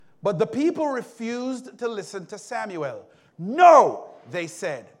But the people refused to listen to Samuel. "No," they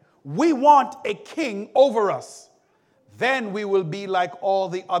said, "we want a king over us. Then we will be like all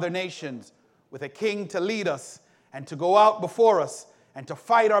the other nations, with a king to lead us and to go out before us and to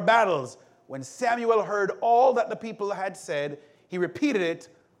fight our battles." When Samuel heard all that the people had said, he repeated it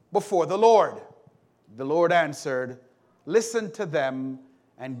before the Lord. The Lord answered, "Listen to them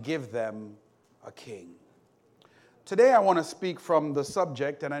and give them a king." Today I want to speak from the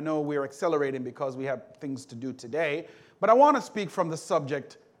subject, and I know we're accelerating because we have things to do today, but I want to speak from the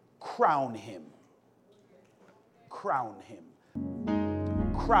subject, crown him. Crown him.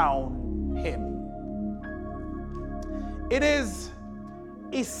 Crown him. It is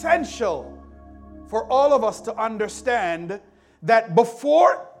essential for all of us to understand that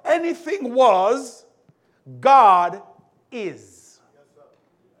before anything was, God is.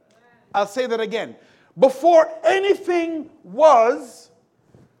 I'll say that again. Before anything was,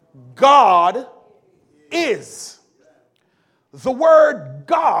 God is. The word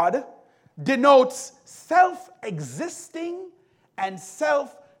God denotes self-existing and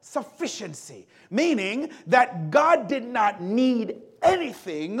self-sufficiency, meaning that God did not need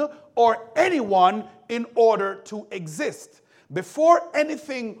anything or anyone in order to exist. Before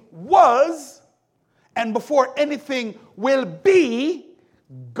anything was and before anything will be,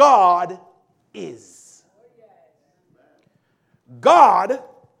 God is. God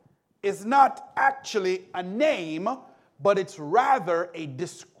is not actually a name, but it's rather a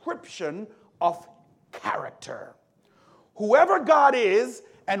description of character. Whoever God is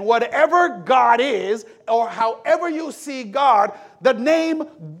and whatever God is, or however you see God, the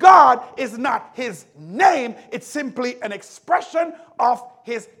name God is not his name. It's simply an expression of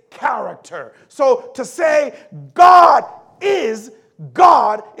his character. So to say God is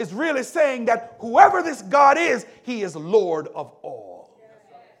really saying that whoever this God is, he is Lord of all.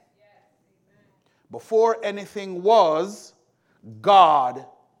 Before anything was, God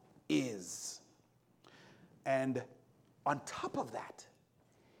is. And on top of that,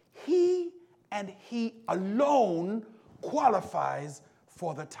 he and he alone qualifies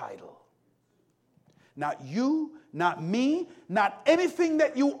for the title. Not you, not me, not anything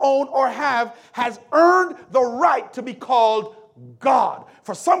that you own or have has earned the right to be called God.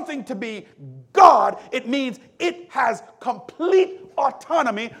 For something to be God, it means it has complete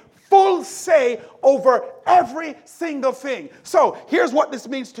autonomy, full say over every single thing. So here's what this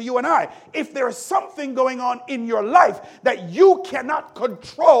means to you and I. If there is something going on in your life that you cannot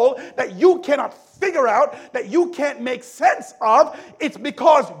control, that you cannot figure out, that you can't make sense of, it's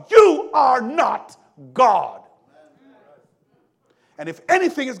because you are not God. And if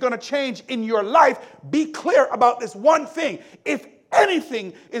anything is going to change in your life, be clear about this one thing. If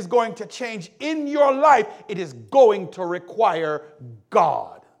anything is going to change in your life, it is going to require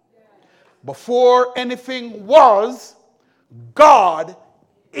God. Before anything was, God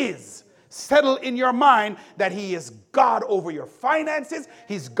is. Settle in your mind that he is God over your finances.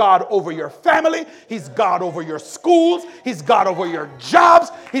 He's God over your family. He's God over your schools. He's God over your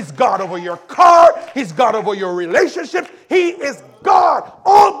jobs. He's God over your car. He's God over your relationships. He is God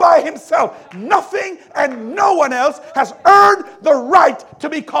all by himself. Nothing and no one else has earned the right to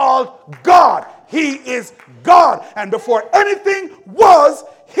be called God. He is God. And before anything was,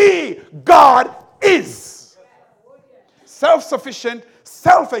 he, God, is. Self-sufficient,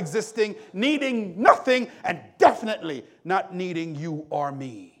 self-existing, needing nothing, and definitely not needing you or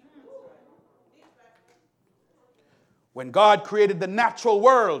me. When God created the natural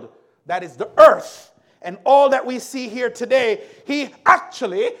world, that is the earth, and all that we see here today, he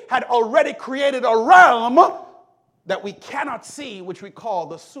actually had already created a realm that we cannot see, which we call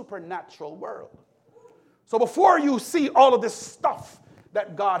the supernatural world. So before you see all of this stuff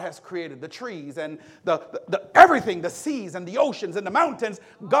that God has created, the trees and the everything, the seas and the oceans and the mountains,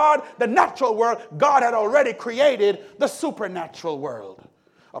 God, the natural world, God had already created the supernatural world,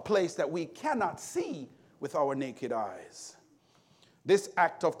 a place that we cannot see with our naked eyes. This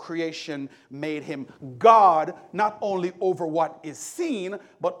act of creation made him God not only over what is seen,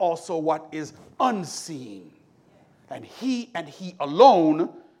 but also what is unseen. And he alone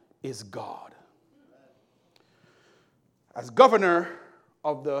is God. As governor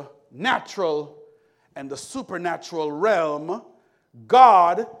of the natural and the supernatural realm,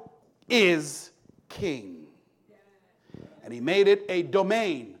 God is king. And he made it a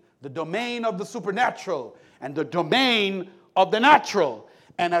domain, the domain of the supernatural and the domain of the natural.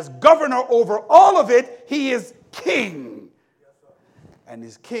 And as governor over all of it, he is king. And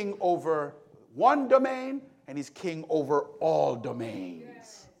he's king over one domain, and he's king over all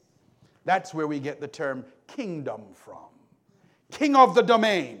domains. That's where we get the term kingdom from. King of the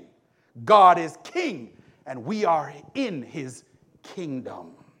domain. God is king, and we are in his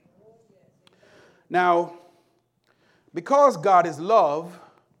kingdom. Now, because God is love,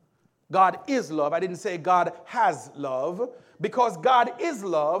 I didn't say God has love. Because God is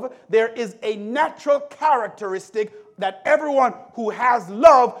love, there is a natural characteristic that everyone who has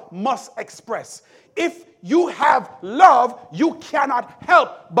love must express. If you have love, you cannot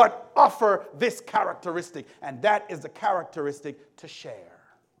help but offer this characteristic, and that is the characteristic to share.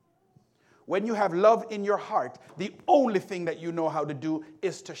 When you have love in your heart, the only thing that you know how to do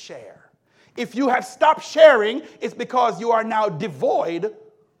is to share. If you have stopped sharing, it's because you are now devoid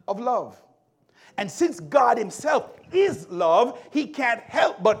of love. And since God himself is love, he can't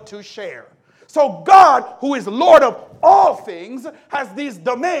help but to share. So God, who is Lord of all things, has these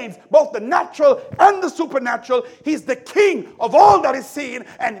domains, both the natural and the supernatural. He's the king of all that is seen.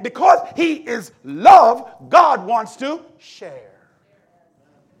 And because he is love, God wants to share.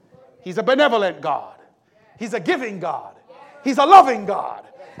 He's a benevolent God. He's a giving God. He's a loving God.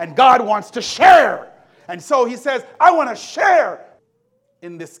 And God wants to share. And so he says, I want to share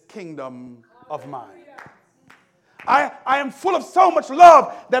in this kingdom of mine. I am full of so much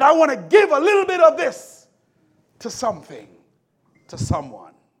love that I want to give a little bit of this to something, to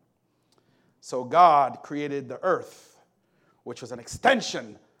someone. So God created the earth, which was an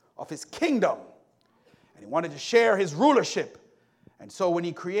extension of his kingdom. And he wanted to share his rulership. And so when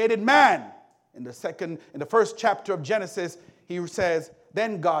he created man, in the first chapter of Genesis, he says,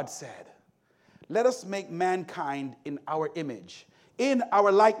 then God said, let us make mankind in our image, in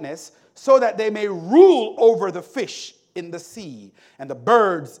our likeness, so that they may rule over the fish in the sea and the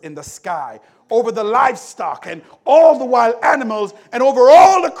birds in the sky, over the livestock and all the wild animals, and over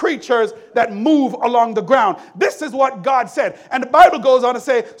all the creatures that move along the ground. This is what God said. And the Bible goes on to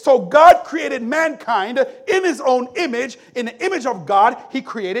say, so God created mankind in his own image. In the image of God, he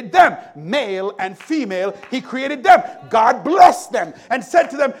created them. Male and female, he created them. God blessed them and said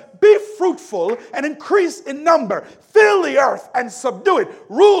to them, be fruitful and increase in number. Fill the earth and subdue it.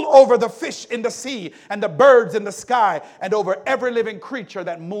 Rule over the fish in the sea and the birds in the sky and over every living creature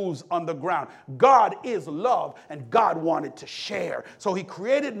that moves on the ground. God is love, and God wanted to share. So he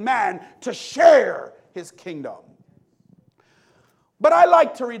created man to share his kingdom. But I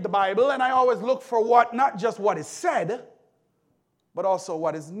like to read the Bible, and I always look for not just what is said, but also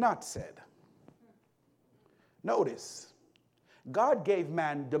what is not said. Notice, God gave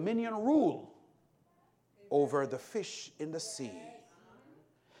man dominion rule over the fish in the sea.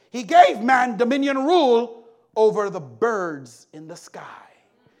 He gave man dominion rule over the birds in the sky.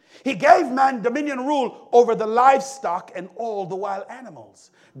 He gave man dominion rule over the livestock and all the wild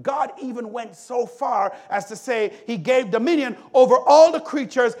animals. God even went so far as to say he gave dominion over all the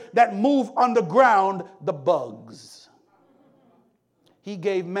creatures that move on the ground, the bugs. He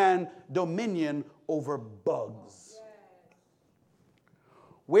gave man dominion over bugs.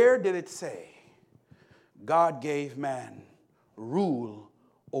 Where did it say God gave man rule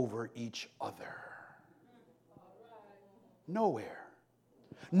over each other? Nowhere.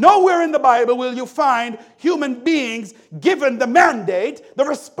 Nowhere in the Bible will you find human beings given the mandate, the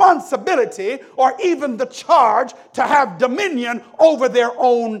responsibility, or even the charge to have dominion over their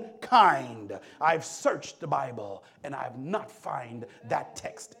own kind. I've searched the Bible and I have not found that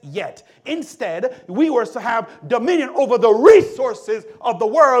text yet. Instead, we were to have dominion over the resources of the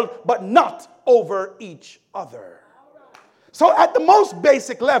world, but not over each other. So at the most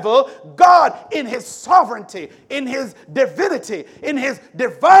basic level, God in his sovereignty, in his divinity, in his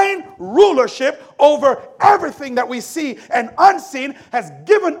divine rulership over everything that we see and unseen has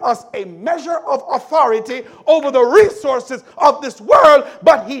given us a measure of authority over the resources of this world,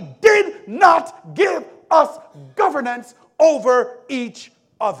 but he did not give us governance over each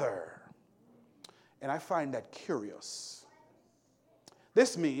other. And I find that curious.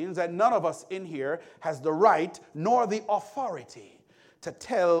 This means that none of us in here has the right nor the authority to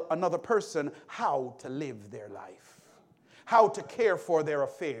tell another person how to live their life, how to care for their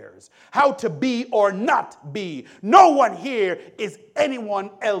affairs, how to be or not be. No one here is anyone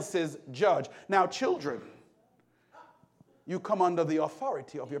else's judge. Now, children, you come under the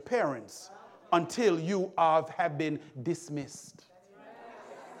authority of your parents until you have been dismissed.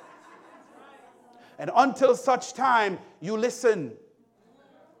 And until such time, you listen.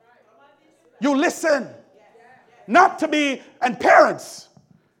 You listen. Not to be, and parents,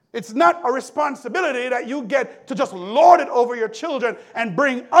 it's not a responsibility that you get to just lord it over your children and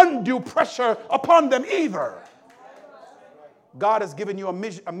bring undue pressure upon them either. God has given you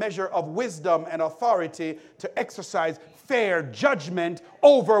a measure of wisdom and authority to exercise fair judgment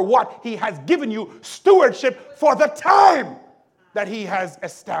over what he has given you stewardship for the time that he has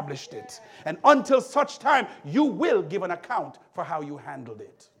established it. And until such time, you will give an account for how you handled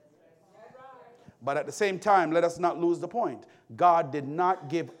it. But at the same time, let us not lose the point. God did not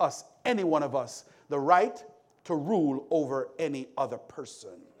give us, any one of us, the right to rule over any other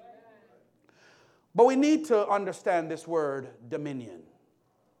person. But we need to understand this word dominion.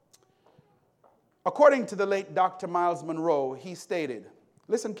 According to the late Dr. Miles Monroe, he stated,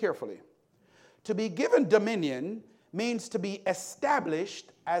 listen carefully, to be given dominion means to be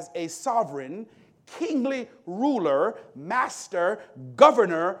established as a sovereign, kingly ruler, master,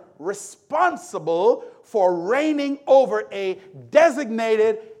 governor, responsible for reigning over a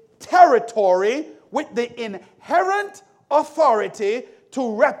designated territory with the inherent authority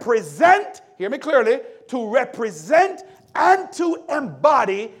to represent, hear me clearly, to represent and to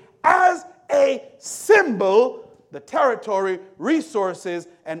embody as a symbol the territory, resources,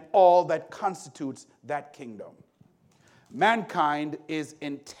 and all that constitutes that kingdom. Mankind is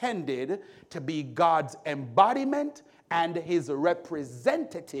intended to be God's embodiment and his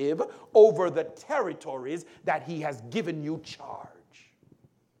representative over the territories that he has given you charge.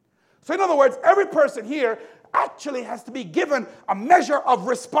 So in other words, every person here actually has to be given a measure of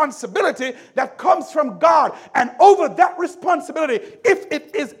responsibility that comes from God. And over that responsibility, if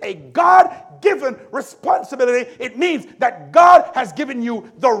it is a God-given responsibility, it means that God has given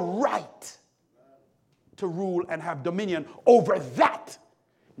you the right to rule and have dominion over that,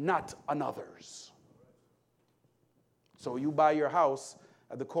 not another's. So you buy your house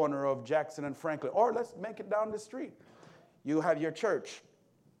at the corner of Jackson and Franklin, or let's make it down the street. You have your church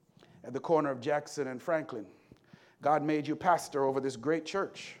at the corner of Jackson and Franklin. God made you pastor over this great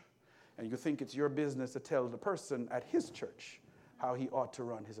church, and you think it's your business to tell the person at his church how he ought to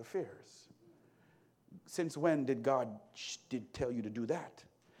run his affairs. Since when did God tell you to do that?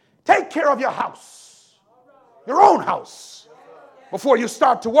 Take care of your house, your own house, before you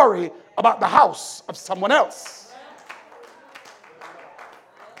start to worry about the house of someone else.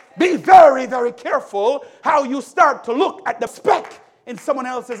 Be very, very careful how you start to look at the speck in someone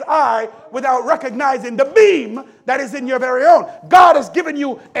else's eye without recognizing the beam that is in your very own. God has given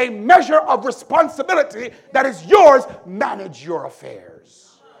you a measure of responsibility that is yours. Manage your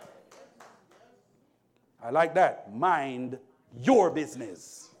affairs. I like that. Mind your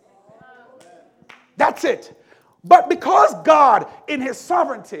business. That's it. But because God, in his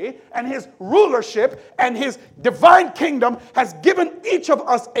sovereignty and his rulership and his divine kingdom, has given each of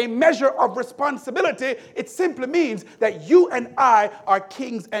us a measure of responsibility, it simply means that you and I are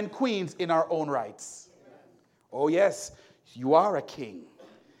kings and queens in our own rights. Oh yes, you are a king.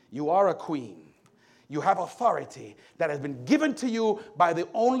 You are a queen. You have authority that has been given to you by the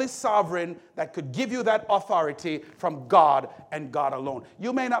only sovereign that could give you that authority, from God and God alone.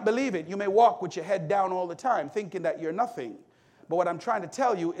 You may not believe it. You may walk with your head down all the time thinking that you're nothing. But what I'm trying to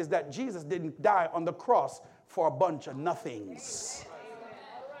tell you is that Jesus didn't die on the cross for a bunch of nothings.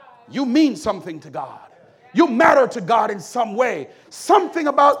 You mean something to God. You matter to God in some way. Something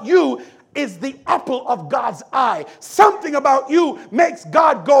about you is the apple of God's eye. Something about you makes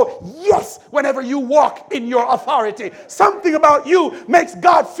God go, yes, whenever you walk in your authority. Something about you makes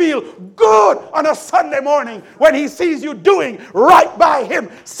God feel good on a Sunday morning when he sees you doing right by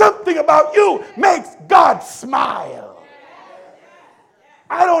him. Something about you makes God smile.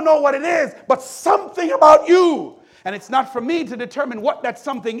 I don't know what it is, but something about you. And it's not for me to determine what that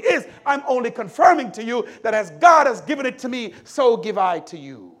something is. I'm only confirming to you that as God has given it to me, so give I to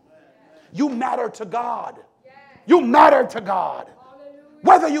you. You matter to God. You matter to God.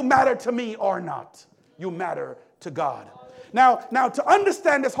 Whether you matter to me or not, you matter to God. Now to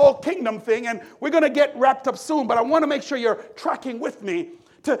understand this whole kingdom thing, and we're going to get wrapped up soon, but I want to make sure you're tracking with me.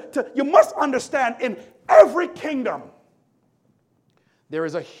 You must understand, in every kingdom, there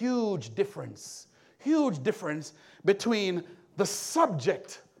is a huge difference between the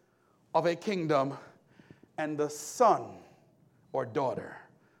subject of a kingdom and the son or daughter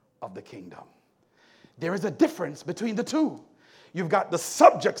of the kingdom. There is a difference between the two. You've got the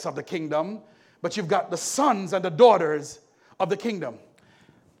subjects of the kingdom, but you've got the sons and the daughters of the kingdom.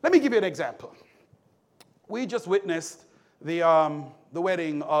 Let me give you an example. We just witnessed the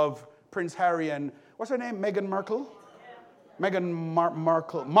wedding of Prince Harry and, what's her name? Meghan Markle? Meghan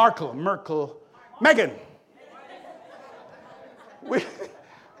Markle. Meghan.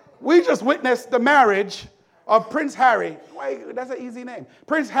 We just witnessed the marriage of Prince Harry. Wait, that's an easy name.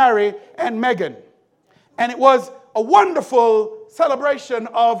 Prince Harry and Meghan. And it was a wonderful celebration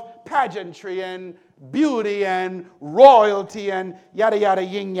of pageantry and beauty and royalty and yada yada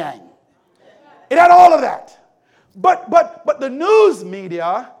yin yang. It had all of that. But the news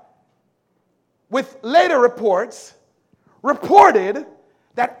media, with later reports, reported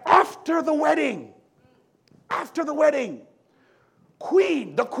that after the wedding, the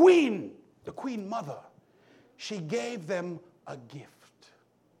queen mother, she gave them a gift,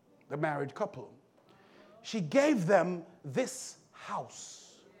 the married couple. She gave them this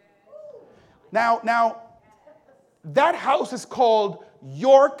house. Now, that house is called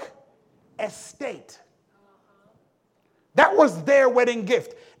York Estate. That was their wedding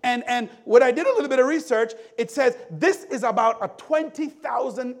gift. And when I did a little bit of research, it says this is about a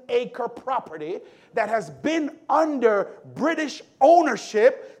 20,000 acre property that has been under British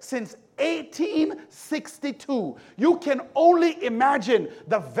ownership since 1862. You can only imagine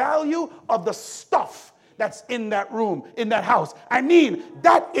the value of the stuff that's in that room, in that house. I mean,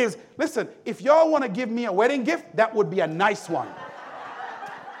 that is, listen, if y'all want to give me a wedding gift, that would be a nice one.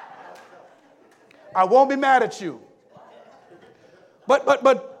 I won't be mad at you.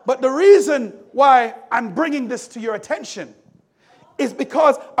 But the reason why I'm bringing this to your attention is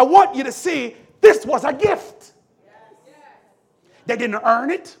because I want you to see this was a gift. They didn't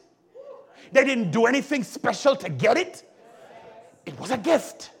earn it. They didn't do anything special to get it. It was a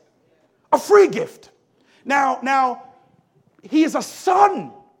gift, a free gift. Now, he is a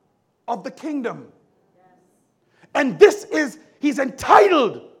son of the kingdom. And he's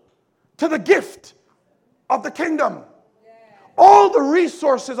entitled to the gift of the kingdom. All the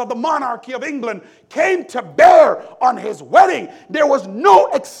resources of the monarchy of England came to bear on his wedding. There was no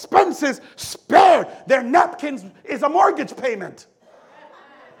expenses spared. Their napkins is a mortgage payment.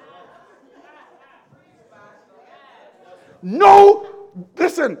 No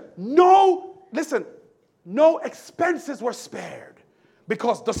expenses were spared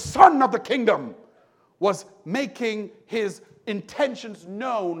because the son of the kingdom was making his intentions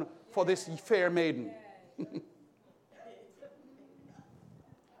known for this fair maiden.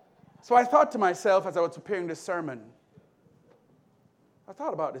 So I thought to myself as I was preparing this sermon, I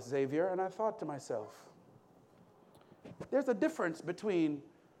thought about this, Xavier, and I thought to myself, there's a difference between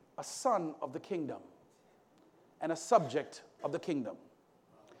a son of the kingdom and a subject of the kingdom.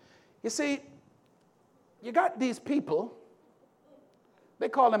 You see, you got these people, they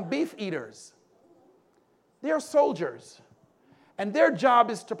call them beef eaters. They're soldiers, and their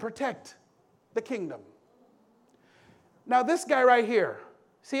job is to protect the kingdom. Now this guy right here,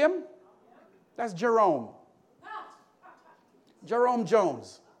 see him? That's Jerome. Jerome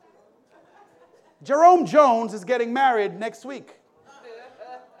Jones. Jerome Jones is getting married next week.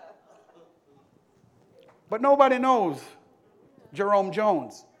 But nobody knows Jerome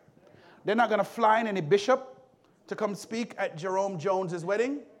Jones. They're not going to fly in any bishop to come speak at Jerome Jones's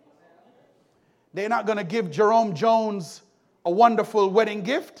wedding. They're not going to give Jerome Jones a wonderful wedding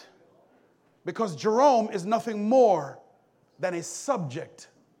gift because Jerome is nothing more than a subject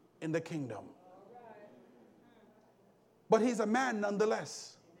in the kingdom. But he's a man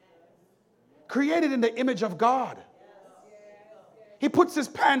nonetheless, created in the image of God. He puts his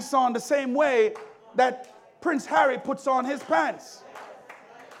pants on the same way that Prince Harry puts on his pants.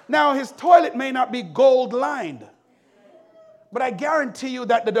 Now, his toilet may not be gold lined, but I guarantee you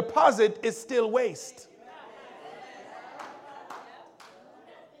that the deposit is still waste.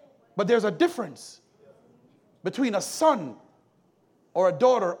 But there's a difference between a son or a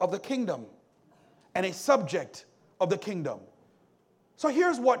daughter of the kingdom and a subject of the kingdom. So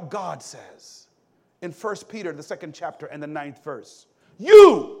here's what God says in 1 Peter, the 2nd chapter and the 9th verse.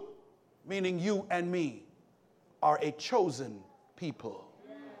 You, meaning you and me, are a chosen people,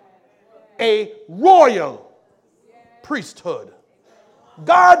 a royal priesthood,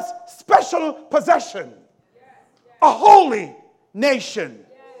 God's special possession, a holy nation,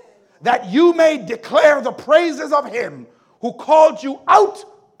 that you may declare the praises of him who called you out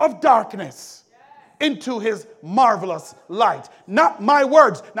of darkness into his marvelous light. Not my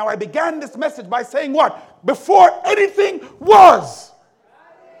words. Now, I began this message by saying what? Before anything was,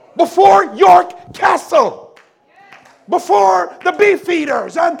 before York Castle, before the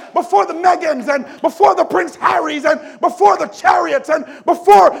Beefeaters, and before the Megans, and before the Prince Harrys, and before the chariots, and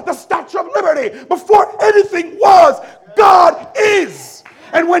before the Statue of Liberty, before anything was, God is.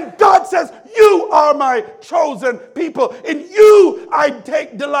 And when God says, you are my chosen people, in you I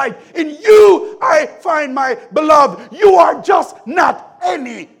take delight, in you I find my beloved, you are just not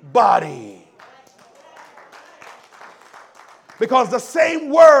anybody. Because the same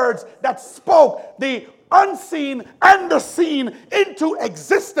words that spoke the unseen and the seen into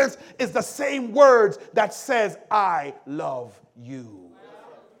existence is the same words that says, I love you.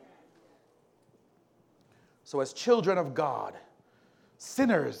 So as children of God,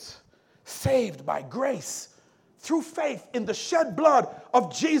 sinners saved by grace through faith in the shed blood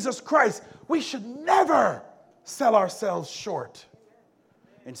of Jesus Christ, we should never sell ourselves short.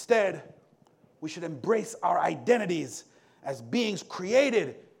 Instead, we should embrace our identities as beings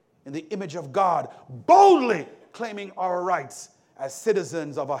created in the image of God, boldly claiming our rights as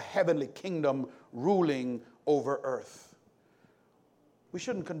citizens of a heavenly kingdom ruling over earth. We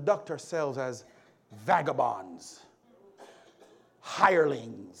shouldn't conduct ourselves as vagabonds,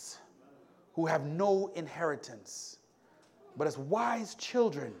 hirelings who have no inheritance, but as wise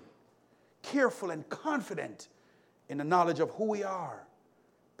children, careful and confident in the knowledge of who we are,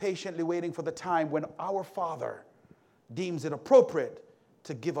 patiently waiting for the time when our Father deems it appropriate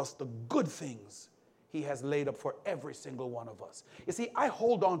to give us the good things He has laid up for every single one of us. You see, I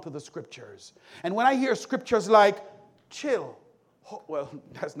hold on to the scriptures. And when I hear scriptures like, chill, well,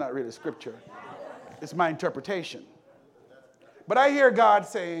 that's not really scripture. It's my interpretation. But I hear God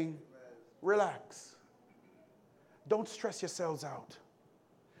saying, relax. Don't stress yourselves out.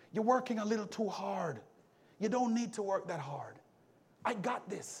 You're working a little too hard. You don't need to work that hard. I got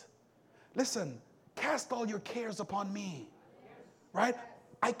this. Listen, cast all your cares upon me. Right?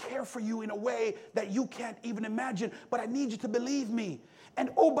 I care for you in a way that you can't even imagine, but I need you to believe me. And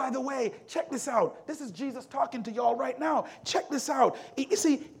oh, by the way, check this out. This is Jesus talking to y'all right now. Check this out. You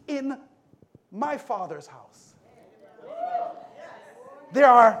see, in my Father's house, there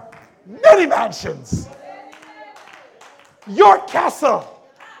are many mansions. Your castle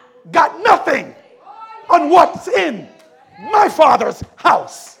got nothing on what's in my Father's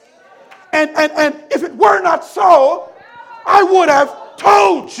house. And if it were not so, I would have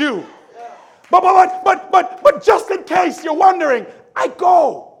told you. But just in case you're wondering, I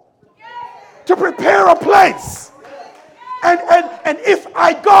go to prepare a place. And if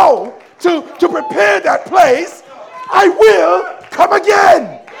I go to prepare that place, I will come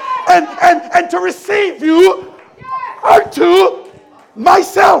again and to receive you unto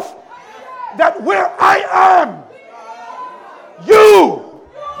myself, that where I am, you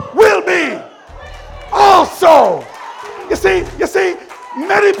will be also. You see,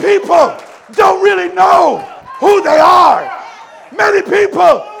 many people don't really know who they are. Many people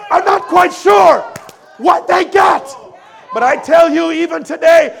are not quite sure what they got. But I tell you, even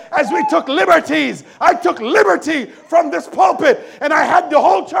today, as we took liberties, I took liberty from this pulpit, and I had the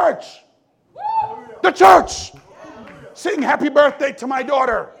whole church, the church, sing happy birthday to my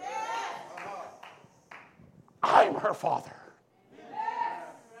daughter. I'm her father.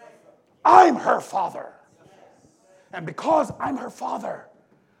 I'm her father. And because I'm her father,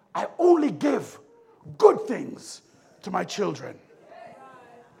 I only give good things to my children.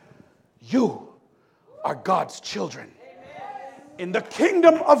 You are God's children. In the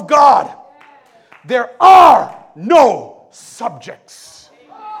kingdom of God, there are no subjects.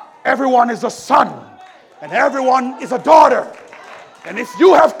 Everyone is a son, and everyone is a daughter. And if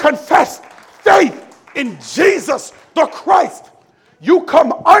you have confessed faith in Jesus the Christ, you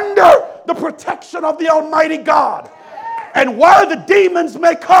come under the protection of the Almighty God. And while the demons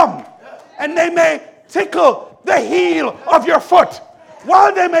may come and they may tickle the heel of your foot,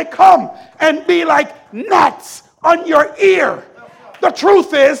 while they may come and be like gnats on your ear, the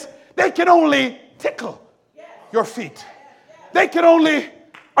truth is they can only tickle your feet. They can only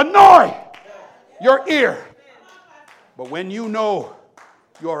annoy your ear. But when you know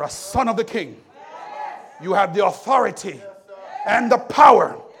you're a son of the King, you have the authority and the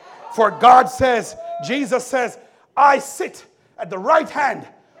power. For God says, Jesus says, I sit at the right hand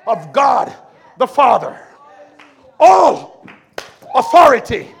of God the Father. All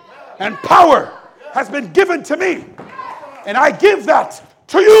authority and power has been given to me, and I give that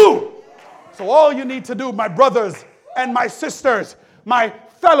to you. So all you need to do, my brothers and my sisters, my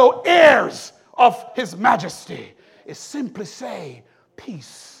fellow heirs of His Majesty, is simply say,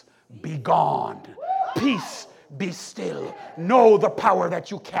 peace be gone. Peace be still. Know the power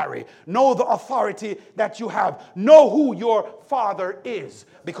that you carry. Know the authority that you have. Know who your Father is.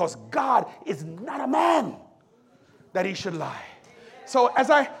 Because God is not a man that He should lie. So as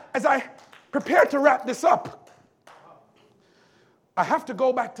I prepare to wrap this up, I have to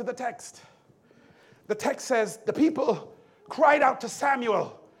go back to the text. The text says the people cried out to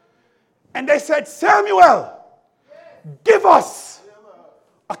Samuel, and they said, Samuel, give us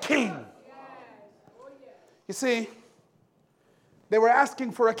a king. You see, they were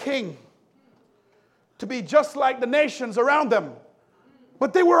asking for a king to be just like the nations around them.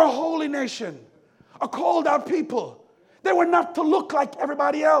 But they were a holy nation, a called out people. They were not to look like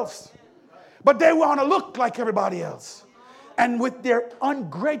everybody else, but they want to look like everybody else. And with their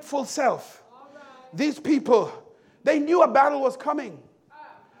ungrateful self, these people, they knew a battle was coming,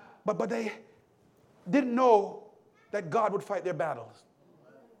 but they didn't know that God would fight their battles.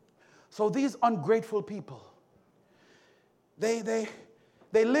 So these ungrateful people,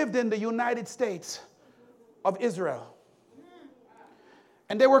 They lived in the United States of Israel.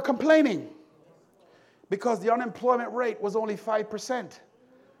 And they were complaining because the unemployment rate was only 5%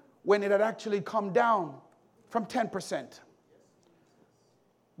 when it had actually come down from 10%.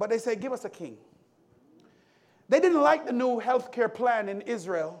 But they say, give us a king. They didn't like the new health care plan in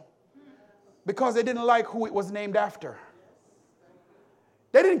Israel because they didn't like who it was named after.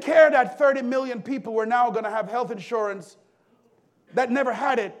 They didn't care that 30 million people were now going to have health insurance that never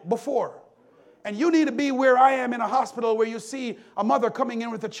had it before. And you need to be where I am in a hospital where you see a mother coming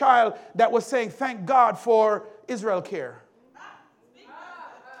in with a child that was saying, thank God for Israel Care.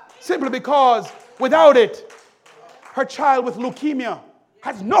 Simply because without it, her child with leukemia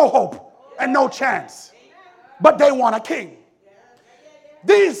has no hope and no chance. But they want a king.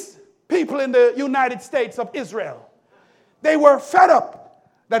 These people in the United States of Israel, they were fed up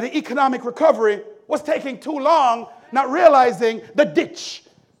that the economic recovery was taking too long, not realizing the ditch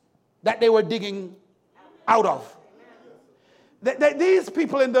that they were digging out of. These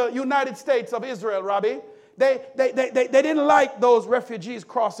people in the United States of Israel, Robbie, they didn't like those refugees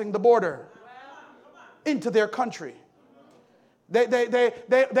crossing the border into their country.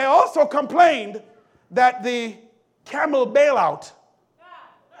 They also complained that the camel bailout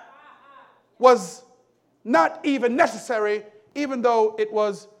was not even necessary, even though it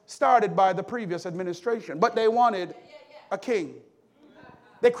was started by the previous administration. But they wanted a king.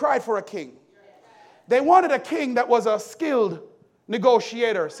 They cried for a king. They wanted a king that was a skilled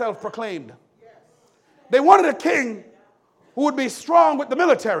negotiator, self-proclaimed. They wanted a king who would be strong with the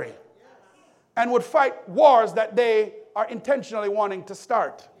military and would fight wars that they are intentionally wanting to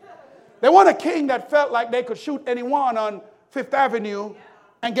start. They want a king that felt like they could shoot anyone on Fifth Avenue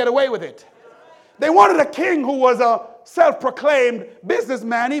and get away with it. They wanted a king who was a self-proclaimed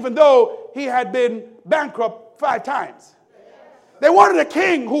businessman, even though he had been bankrupt 5 times. They wanted a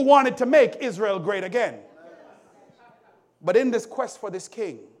king who wanted to make Israel great again. But in this quest for this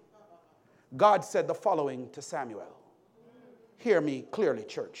king, God said the following to Samuel. Hear me clearly,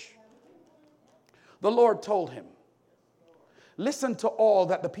 church. The Lord told him, listen to all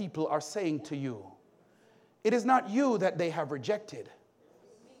that the people are saying to you. It is not you that they have rejected,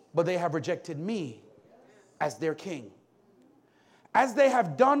 but they have rejected me as their king. As they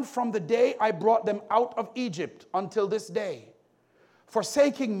have done from the day I brought them out of Egypt until this day,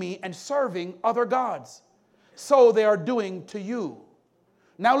 forsaking me and serving other gods. So they are doing to you.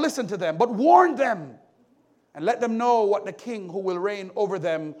 Now listen to them, but warn them and let them know what the king who will reign over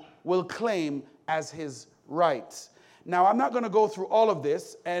them will claim as his rights. Now, I'm not going to go through all of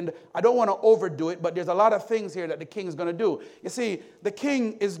this, and I don't want to overdo it, but there's a lot of things here that the king is going to do. You see, the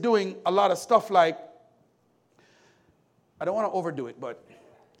king is doing a lot of stuff like, I don't want to overdo it, but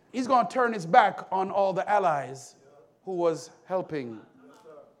he's going to turn his back on all the allies who was helping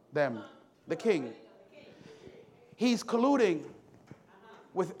them, the king. He's colluding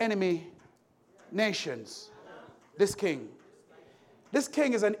with enemy nations, this king. This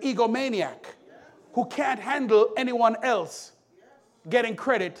king is an egomaniac who can't handle anyone else getting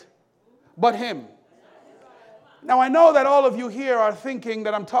credit but him. Now, I know that all of you here are thinking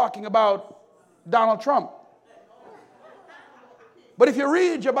that I'm talking about Donald Trump. But if you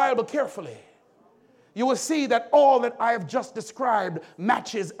read your Bible carefully, you will see that all that I have just described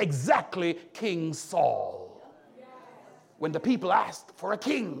matches exactly King Saul. When the people asked for a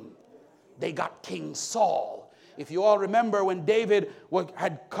king, they got King Saul. If you all remember when David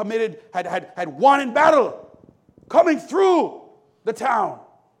had won in battle, coming through the town,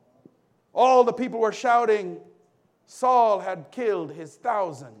 all the people were shouting, Saul had killed his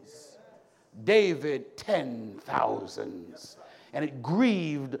thousands, David 10,000s. And it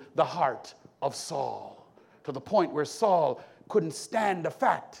grieved the heart of Saul to the point where Saul couldn't stand the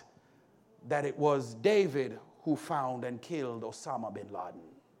fact that it was David who found and killed Osama bin Laden.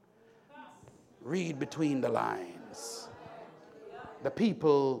 Read between the lines. The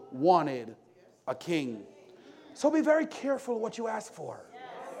people wanted a king. So be very careful what you ask for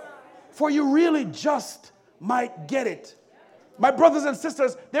you really just might get it. My brothers and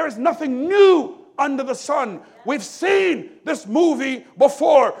sisters, there is nothing new under the sun. We've seen this movie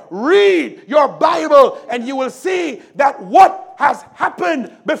before. Read your Bible and you will see that what has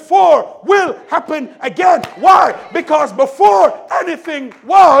happened before will happen again. Why? Because before anything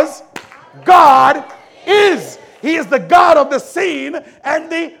was, God is. He is the God of the seen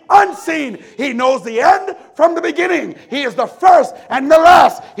and the unseen. He knows the end from the beginning. He is the first and the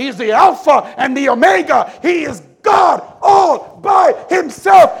last. He is the Alpha and the Omega. He is God all by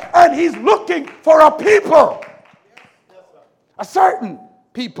himself, and he's looking for a people, a certain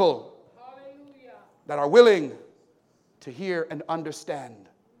people that are willing to hear and understand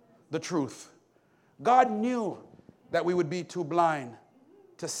the truth. God knew that we would be too blind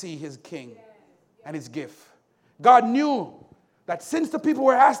to see his king and his gift. God knew that since the people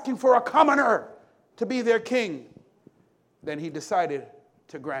were asking for a commoner to be their king, then he decided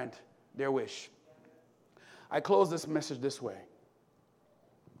to grant their wish. I close this message this way,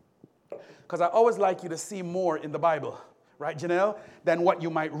 because I always like you to see more in the Bible, right, Janelle, than what you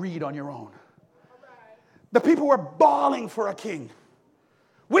might read on your own. The people were bawling for a king.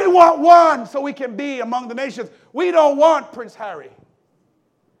 We want one so we can be among the nations. We don't want Prince Harry.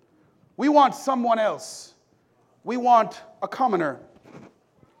 We want someone else. We want a commoner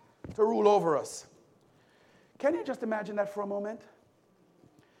to rule over us. Can you just imagine that for a moment?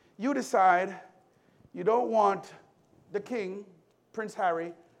 You decide you don't want the king, Prince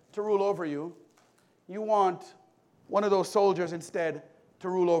Harry, to rule over you. You want one of those soldiers instead to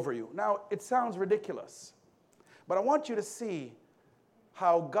rule over you. Now, it sounds ridiculous, but I want you to see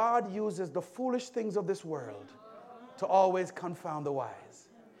how God uses the foolish things of this world to always confound the wise.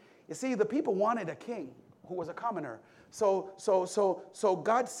 You see, the people wanted a king who was a commoner. So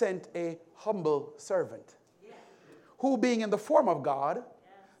God sent a humble servant who, being in the form of God,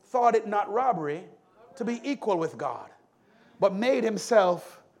 thought it not robbery to be equal with God, but made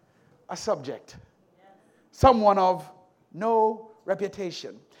himself a subject, someone of no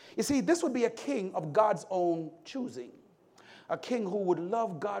reputation. You see, this would be a king of God's own choosing, a king who would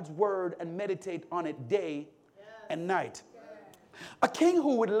love God's word and meditate on it day and night, a king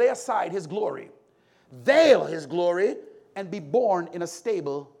who would lay aside his glory, veil his glory, and be born in a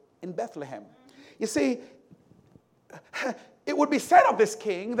stable in Bethlehem. You see, it would be said of this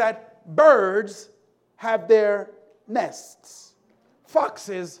king that birds have their nests,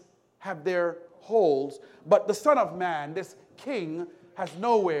 foxes have their holes, but the Son of Man, this king, has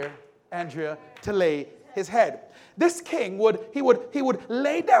nowhere, Andrea, to lay his head. This king would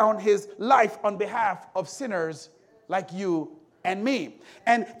lay down his life on behalf of sinners like you and me.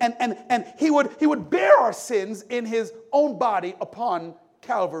 And he would bear our sins in his own body upon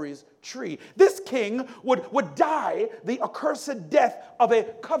Calvary's tree. This king would die the accursed death of a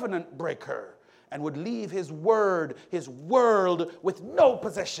covenant breaker and would leave his word, his world, with no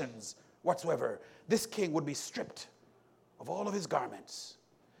possessions whatsoever. This king would be stripped of all of his garments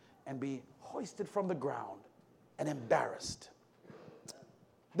and be hoisted from the ground and embarrassed.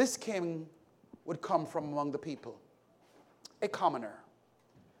 This king would come from among the people, a commoner.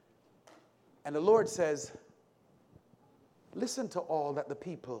 And the Lord says, listen to all that the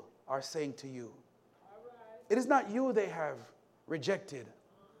people are saying to you. It is not you they have rejected,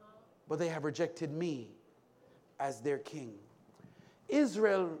 but they have rejected me as their king.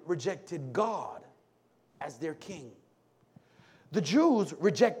 Israel rejected God as their king. The Jews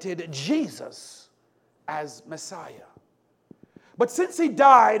rejected Jesus as Messiah. But since he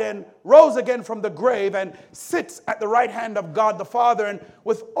died and rose again from the grave and sits at the right hand of God the Father, and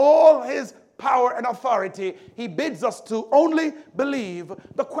with all his power and authority, he bids us to only believe,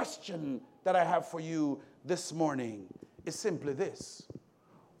 the question that I have for you this morning is simply this: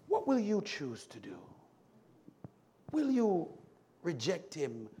 what will you choose to do? Will you reject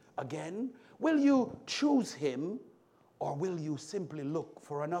him again? Will you choose him, or will you simply look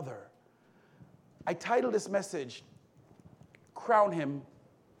for another? I titled this message, Crown Him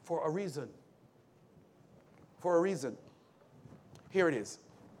for a Reason. For a reason. Here it is.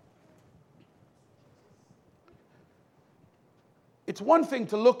 It's one thing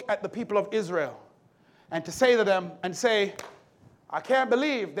to look at the people of Israel and to say to them and say, I can't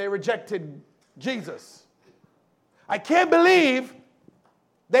believe they rejected Jesus. I can't believe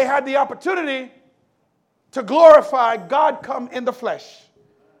they had the opportunity to glorify God come in the flesh,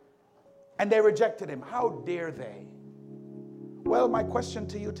 and they rejected him. How dare they? Well, my question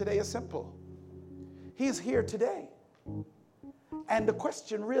to you today is simple. He's here today. And the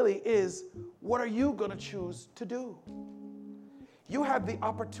question really is, what are you going to choose to do? You have the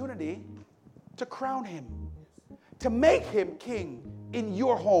opportunity to crown him, to make him king in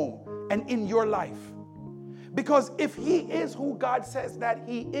your home and in your life. Because if he is who God says that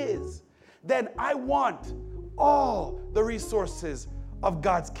he is, then I want all the resources of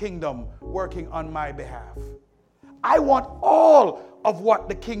God's kingdom working on my behalf. I want all of what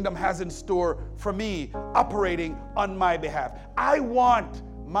the kingdom has in store for me operating on my behalf. I want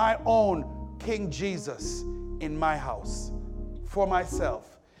my own King Jesus in my house for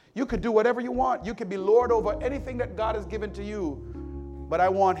myself. You could do whatever you want. You could be Lord over anything that God has given to you, but I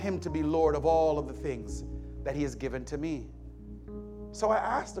want him to be Lord of all of the things that he has given to me. So I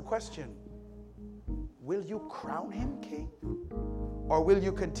ask the question, will you crown him king? Or will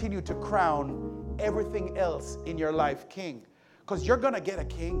you continue to crown everything else in your life king. Because you're going to get a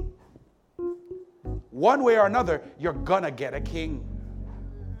king. One way or another, you're going to get a king.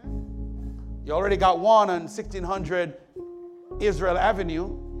 You already got one on 1600 Israel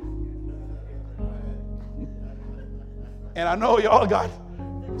Avenue. And I know y'all got,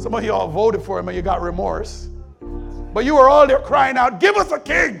 some of y'all voted for him and you got remorse. But you were all there crying out, give us a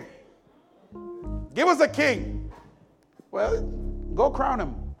king. Give us a king. Well, go crown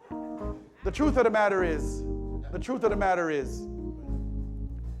him. The truth of the matter is,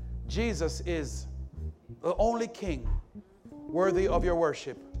 Jesus is the only king worthy of your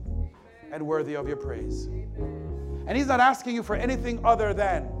worship and worthy of your praise. And he's not asking you for anything other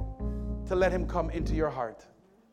than to let him come into your heart.